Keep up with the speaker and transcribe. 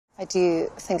I do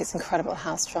think it's incredible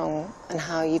how strong and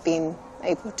how you've been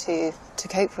able to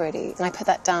cope, really. And I put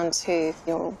that down to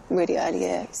your really early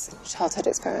years, childhood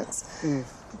experience,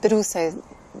 but also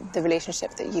the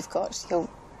relationship that you've got. You're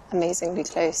amazingly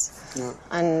close. Yeah.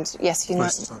 And yes, you know...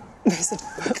 Most of the time. Most of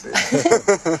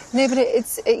the time. No,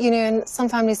 but you know, and some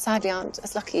families sadly aren't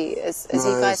as lucky as you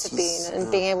guys have been,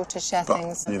 and being able to share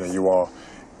things. You know, you are,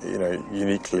 you know,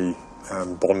 uniquely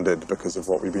bonded because of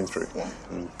what we've been through. Yeah.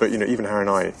 But, you know, even Harry and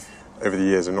I, over the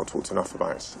years, have not talked enough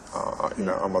about, you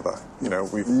know, our mother. You know,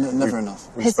 never enough.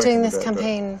 Has doing this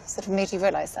campaign sort of made you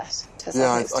realise that? To a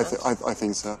certain extent? I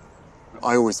think so.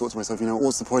 I always thought to myself, you know,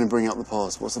 what's the point in bringing up the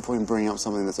past? What's the point in bringing up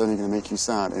something that's only going to make you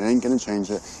sad? It ain't going to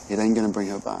change it. It ain't going to bring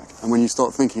her back. And when you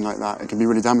start thinking like that, it can be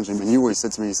really damaging. And you always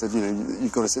said to me, you said, you know,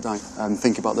 you've got to sit down and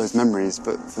think about those memories.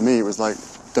 But for me, it was like,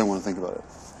 don't want to think about it.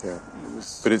 Yeah.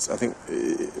 But it's, I think,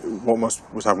 what must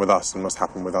happen with us and must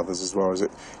happen with others as well is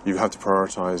that you have to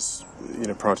prioritise, you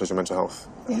know, prioritise your mental health.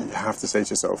 Yeah. You have to say to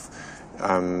yourself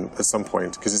at some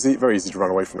point, because it's very easy to run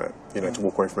away from it, you know, to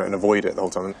walk away from it and avoid it the whole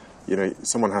time. You know,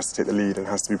 someone has to take the lead and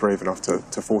has to be brave enough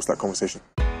to force that conversation.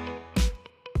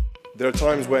 There are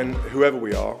times when, whoever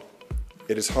we are,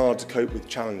 it is hard to cope with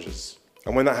challenges.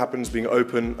 And when that happens, being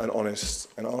open and honest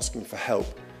and asking for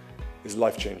help is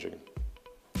life-changing.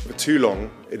 For too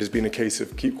long, it has been a case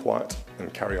of keep quiet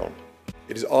and carry on.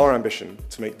 It is our ambition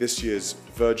to make this year's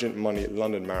Virgin Money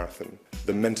London Marathon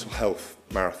the mental health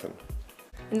marathon.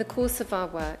 In the course of our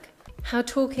work, how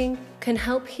talking can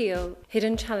help heal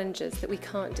hidden challenges that we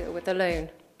can't deal with alone.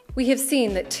 We have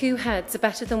seen that 2 heads are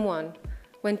better than 1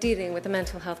 when dealing with a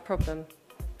mental health problem.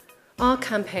 Our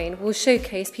campaign will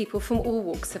showcase people from all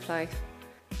walks of life,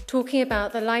 talking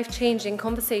about the life-changing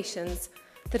conversations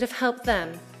that have helped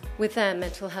them with their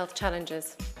mental health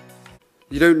challenges.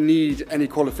 You don't need any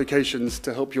qualifications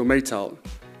to help your mate out,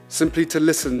 simply to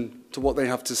listen to what they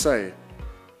have to say.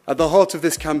 At the heart of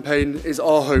this campaign is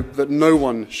our hope that no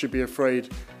one should be afraid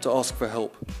to ask for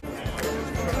help.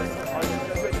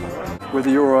 Whether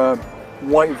you're a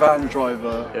white van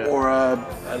driver or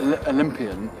an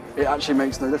Olympian, it actually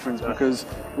makes no difference because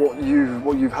what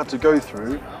you've had to go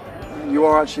through, you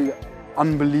are actually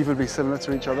unbelievably similar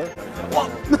to each other.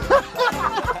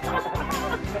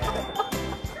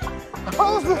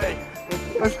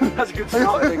 That's a good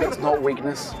start. I think it's not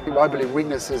weakness. I believe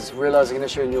weakness is realising an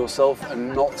issue in yourself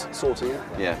and not sorting it.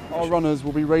 Yeah. Our runners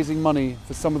will be raising money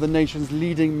for some of the nation's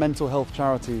leading mental health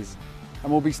charities,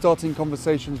 and will be starting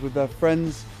conversations with their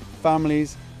friends,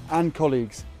 families and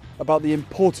colleagues about the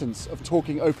importance of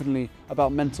talking openly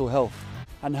about mental health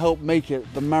and help make it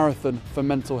the marathon for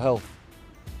mental health.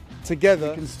 Together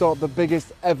we can start the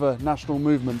biggest ever national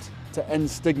movement to end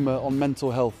stigma on mental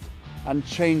health and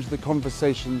change the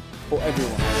conversation for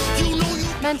everyone.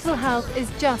 Mental health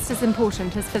is just as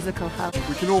important as physical health.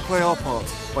 We can all play our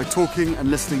part by talking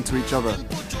and listening to each other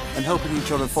and helping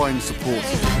each other find support.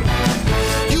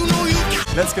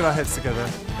 Let's get our heads together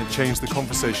and change the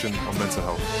conversation on mental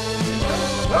health.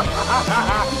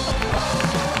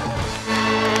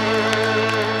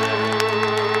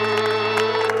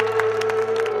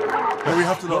 Do we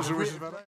have to launch a